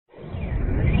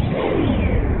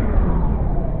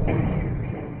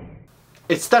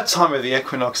It's that time of the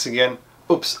equinox again.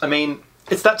 Oops, I mean,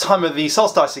 it's that time of the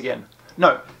solstice again.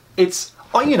 No, it's,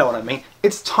 oh, you know what I mean.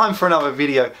 It's time for another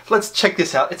video. Let's check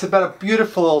this out. It's about a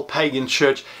beautiful old pagan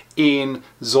church in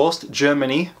Soest,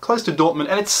 Germany, close to Dortmund,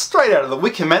 and it's straight out of the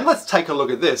Wicker Man. Let's take a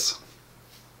look at this.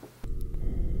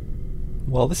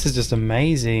 Well, this is just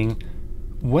amazing.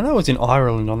 When I was in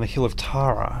Ireland on the hill of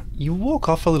Tara, you walk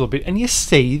off a little bit and you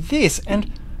see this,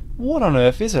 and what on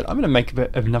earth is it? I'm going to make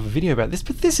another video about this,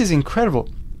 but this is incredible.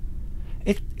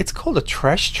 It's called a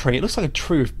trash tree. It looks like a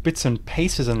tree with bits and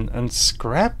pieces and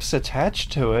scraps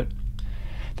attached to it.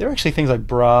 There are actually things like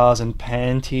bras and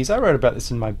panties. I wrote about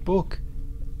this in my book.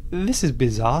 This is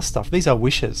bizarre stuff. These are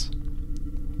wishes.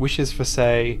 Wishes for,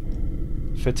 say,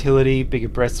 fertility, bigger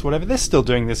breasts, whatever. They're still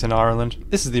doing this in Ireland.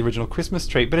 This is the original Christmas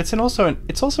tree, but it's also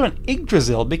an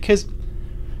Yggdrasil because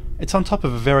it's on top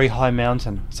of a very high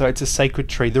mountain. So it's a sacred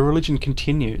tree. The religion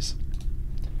continues.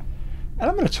 And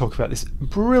I'm going to talk about this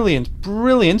brilliant,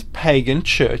 brilliant pagan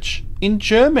church in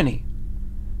Germany.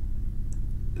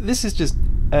 This is just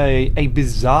a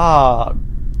bizarre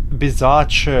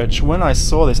church. When I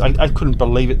saw this, I couldn't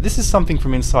believe it. This is something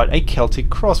from inside a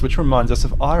Celtic cross, which reminds us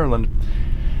of Ireland.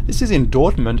 This is in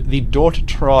Dortmund, the Dort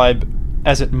tribe,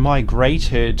 as it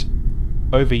migrated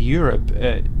over Europe,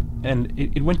 and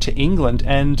it went to England,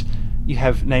 and you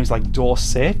have names like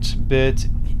Dorset, but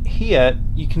here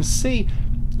you can see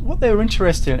what they were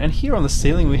interested in. And here on the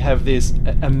ceiling we have this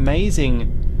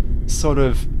amazing sort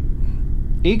of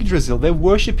Yggdrasil. They're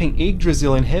worshipping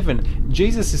Yggdrasil in heaven.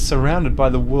 Jesus is surrounded by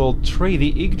the world tree,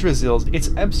 the Yggdrasils. It's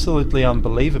absolutely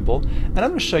unbelievable. And I'm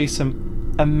going to show you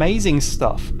some amazing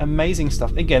stuff. Amazing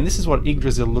stuff. Again, this is what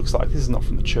Yggdrasil looks like. This is not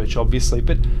from the church, obviously,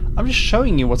 but I'm just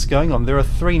showing you what's going on. There are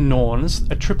three Norns,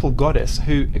 a triple goddess,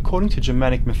 who, according to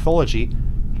Germanic mythology,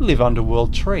 live under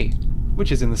World Tree,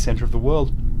 which is in the center of the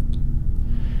world.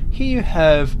 Here you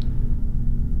have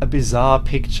a bizarre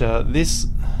picture. This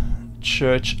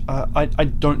church, I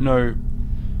don't know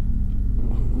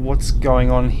what's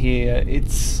going on here.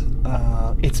 It's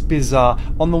bizarre.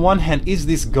 On the one hand, is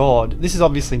this God? This is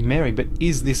obviously Mary, but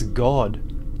is this God?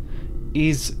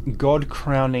 Is God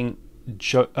crowning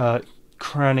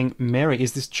Mary?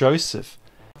 Is this Joseph?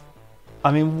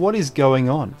 I mean, what is going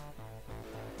on?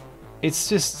 It's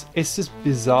just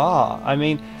bizarre. I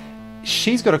mean,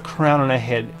 she's got a crown on her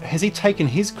head. Has he taken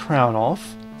his crown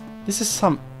off? This is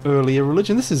some earlier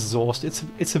religion. This is Soest.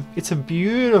 It's a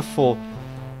beautiful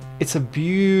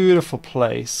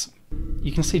place.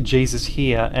 You can see Jesus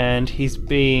here, and he's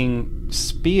being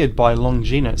speared by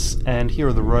Longinus, and here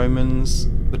are the Romans,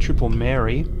 the Triple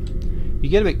Mary. You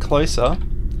get a bit closer,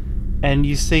 and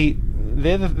you see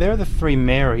there are the three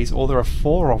Marys, or there are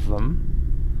four of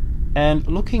them, and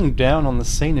looking down on the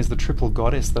scene is the Triple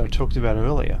Goddess that I talked about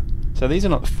earlier. So these are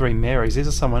not the three Marys, these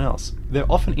are someone else. They're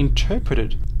often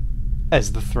interpreted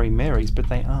as the three Marys, but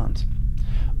they aren't.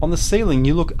 On the ceiling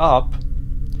you look up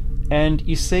and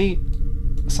you see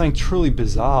something truly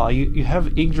bizarre. You have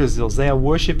Yggdrasils. They are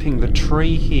worshipping the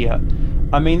tree here.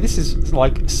 I mean, this is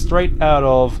like straight out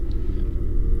of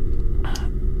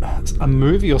a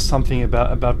movie or something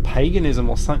about paganism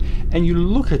or something. And you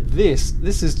look at this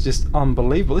is just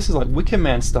unbelievable. This is like Wicker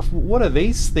Man stuff. What are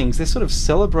these things? They're sort of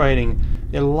celebrating,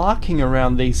 they're larking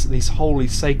around these holy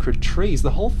sacred trees.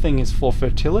 The whole thing is for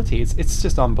fertility. It's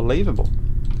just unbelievable.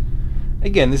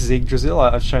 Again, this is Yggdrasil.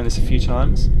 I've shown this a few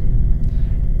times.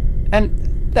 And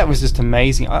that was just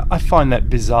amazing. I find that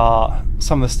bizarre,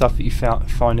 some of the stuff that you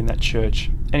find in that church.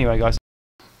 Anyway, guys.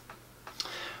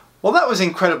 Well, that was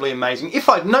incredibly amazing. If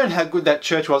I'd known how good that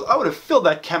church was, I would have filled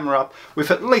that camera up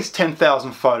with at least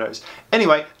 10,000 photos.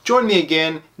 Anyway, join me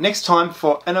again next time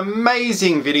for an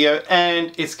amazing video,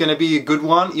 and it's going to be a good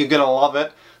one. You're going to love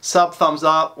it. Sub, thumbs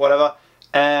up, whatever,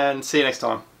 and see you next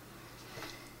time.